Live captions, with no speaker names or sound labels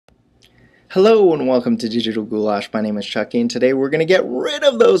Hello and welcome to Digital Goulash. My name is Chucky and today we're going to get rid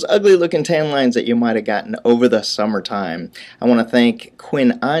of those ugly looking tan lines that you might have gotten over the summertime. I want to thank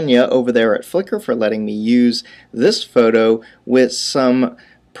Quinn Anya over there at Flickr for letting me use this photo with some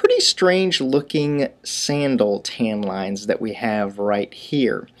pretty strange looking sandal tan lines that we have right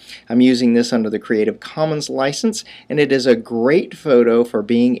here. I'm using this under the Creative Commons license, and it is a great photo for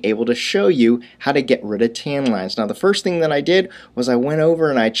being able to show you how to get rid of tan lines. Now the first thing that I did was I went over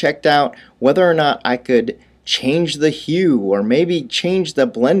and I checked out whether or not I could change the hue or maybe change the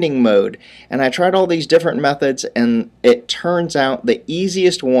blending mode, and I tried all these different methods, and it turns out the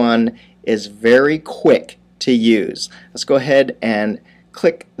easiest one is very quick to use. Let's go ahead and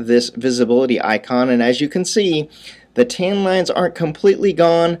click this visibility icon, and as you can see, the tan lines aren't completely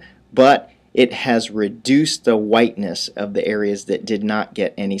gone, but it has reduced the whiteness of the areas that did not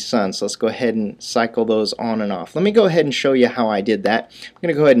get any sun. So let's go ahead and cycle those on and off. Let me go ahead and show you how I did that. I'm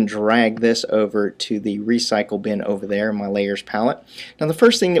going to go ahead and drag this over to the recycle bin over there in my layers palette. Now the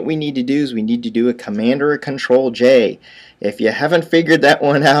first thing that we need to do is we need to do a Command or a Control J. If you haven't figured that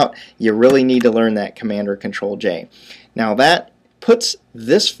one out, you really need to learn that Command or Control J. Now that puts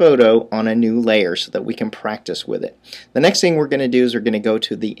this photo on a new layer so that we can practice with it. The next thing we're going to do is we're going to go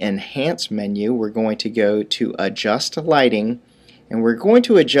to the Enhance menu. We're going to go to Adjust Lighting, and we're going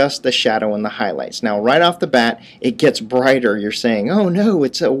to adjust the shadow and the highlights. Now right off the bat it gets brighter. You're saying, oh no,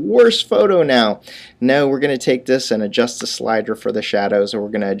 it's a worse photo now. No, we're going to take this and adjust the slider for the shadows, and we're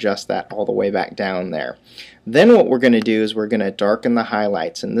going to adjust that all the way back down there. Then what we're going to do is we're going to darken the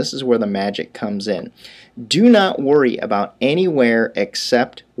highlights, and this is where the magic comes in. Do not worry about anywhere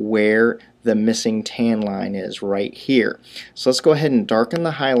except where the missing tan line is, right here. So let's go ahead and darken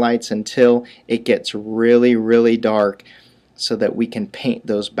the highlights until it gets really dark so that we can paint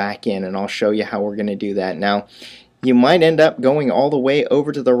those back in, and I'll show you how we're going to do that. Now you might end up going all the way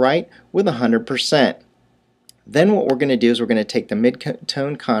over to the right with 100%. Then what we're going to do is we're going to take the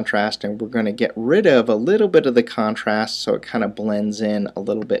mid-tone contrast and we're going to get rid of a little bit of the contrast so it kind of blends in a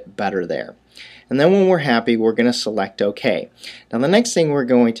little bit better there. And then when we're happy, we're going to select OK. Now the next thing we're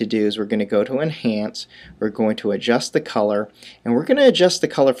going to do is we're going to go to Enhance, we're going to adjust the color, and we're going to adjust the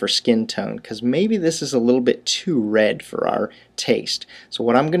color for skin tone because maybe this is a little bit too red for our taste. So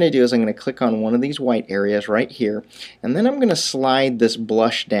what I'm going to do is I'm going to click on one of these white areas right here, and then I'm going to slide this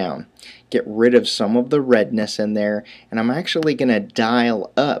blush down, get rid of some of the redness in there, and I'm actually going to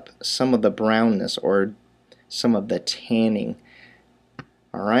dial up some of the brownness or some of the tanning.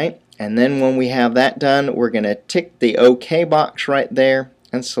 Alright, and then when we have that done, we're going to tick the OK box right there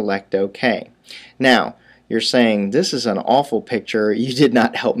and select OK. Now you're saying, this is an awful picture, you did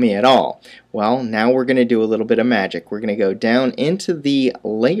not help me at all. Well, now we're going to do a little bit of magic. We're going to go down into the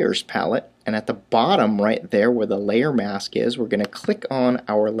Layers palette, and at the bottom right there where the layer mask is, we're going to click on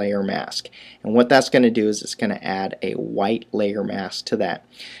our layer mask. And what that's going to do is it's going to add a white layer mask to that.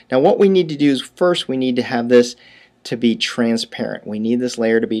 Now what we need to do is first we need to have this to be transparent. We need this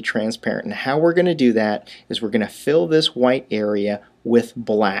layer to be transparent, and how we're going to do that is we're going to fill this white area with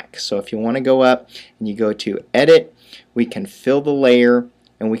black. So if you want to go up and you go to Edit, we can fill the layer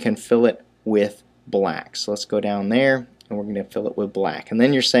and we can fill it with black. So let's go down there and we're going to fill it with black. And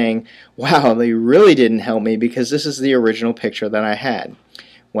then you're saying, wow, they really didn't help me because this is the original picture that I had.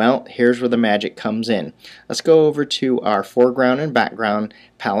 Well, here's where the magic comes in. Let's go over to our foreground and background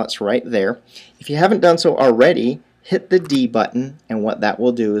palettes right there. If you haven't done so already, hit the D button, and what that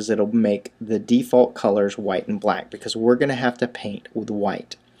will do is it'll make the default colors white and black because we're going to have to paint with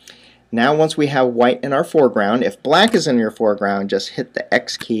white. Now once we have white in our foreground, if black is in your foreground, just hit the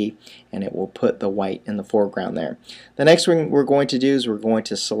X key and it will put the white in the foreground there. The next thing we're going to do is we're going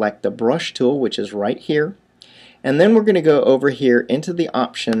to select the brush tool, which is right here, and then we're going to go over here into the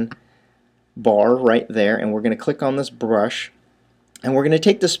option bar right there, and we're going to click on this brush, and we're going to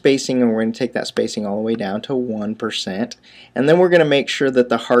take the spacing and we're going to take that spacing all the way down to 1%, and then we're going to make sure that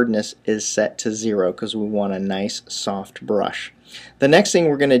the hardness is set to 0 because we want a nice soft brush. The next thing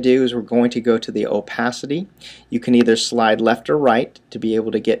we're going to do is we're going to go to the opacity. You can either slide left or right to be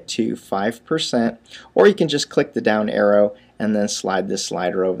able to get to 5%, or you can just click the down arrow and then slide this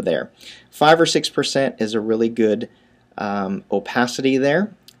slider over there. 5 or 6% is a really good opacity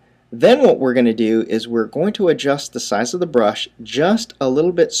there. Then what we're going to do is we're going to adjust the size of the brush just a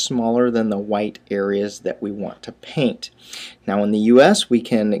little bit smaller than the white areas that we want to paint. Now in the US we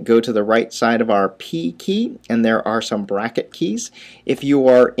can go to the right side of our P key, and there are some bracket keys. If you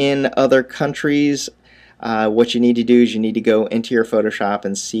are in other countries, what you need to do is you need to go into your Photoshop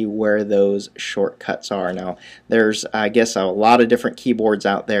and see where those shortcuts are. Now, there's, I guess, a lot of different keyboards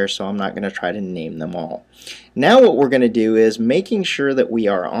out there, so I'm not going to try to name them all. Now what we're going to do is, making sure that we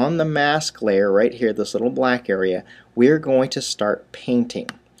are on the mask layer right here, this little black area, we're going to start painting.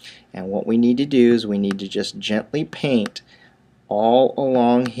 And what we need to do is we need to just gently paint all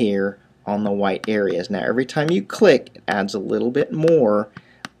along here on the white areas. Now every time you click, it adds a little bit more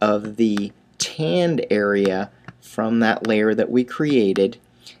of the tanned area from that layer that we created.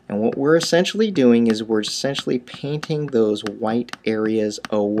 And what we're essentially doing is we're essentially painting those white areas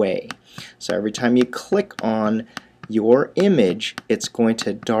away. So every time you click on your image, it's going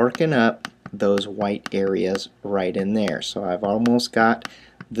to darken up those white areas right in there. So I've almost got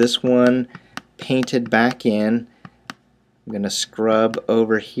this one painted back in. I'm going to scrub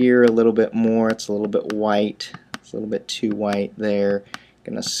over here a little bit more. It's a little bit white. It's a little bit too white there.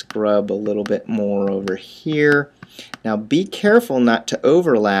 Going to scrub a little bit more over here. Now be careful not to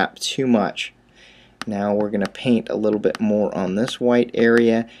overlap too much. Now we're going to paint a little bit more on this white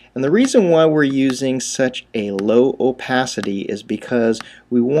area, and the reason why we're using such a low opacity is because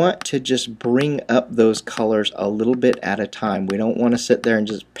we want to just bring up those colors a little bit at a time. We don't want to sit there and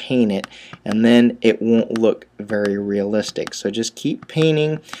just paint it and then it won't look very realistic. So just keep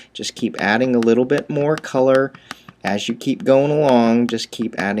painting, just keep adding a little bit more color. As you keep going along, just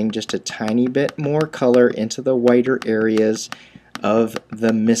keep adding just a tiny bit more color into the whiter areas of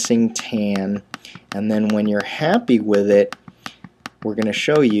the missing tan. And then when you're happy with it, we're going to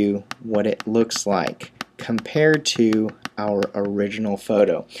show you what it looks like compared to our original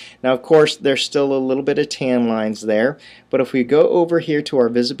photo. Now of course there's still a little bit of tan lines there, but if we go over here to our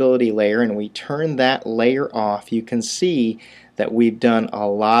visibility layer and we turn that layer off, you can see that we've done a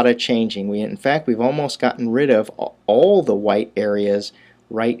lot of changing. In fact, we've almost gotten rid of all the white areas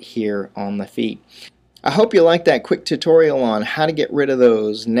right here on the feet. I hope you liked that quick tutorial on how to get rid of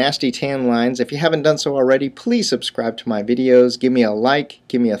those nasty tan lines. If you haven't done so already, please subscribe to my videos, give me a like,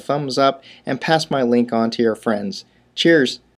 give me a thumbs up, and pass my link on to your friends. Cheers!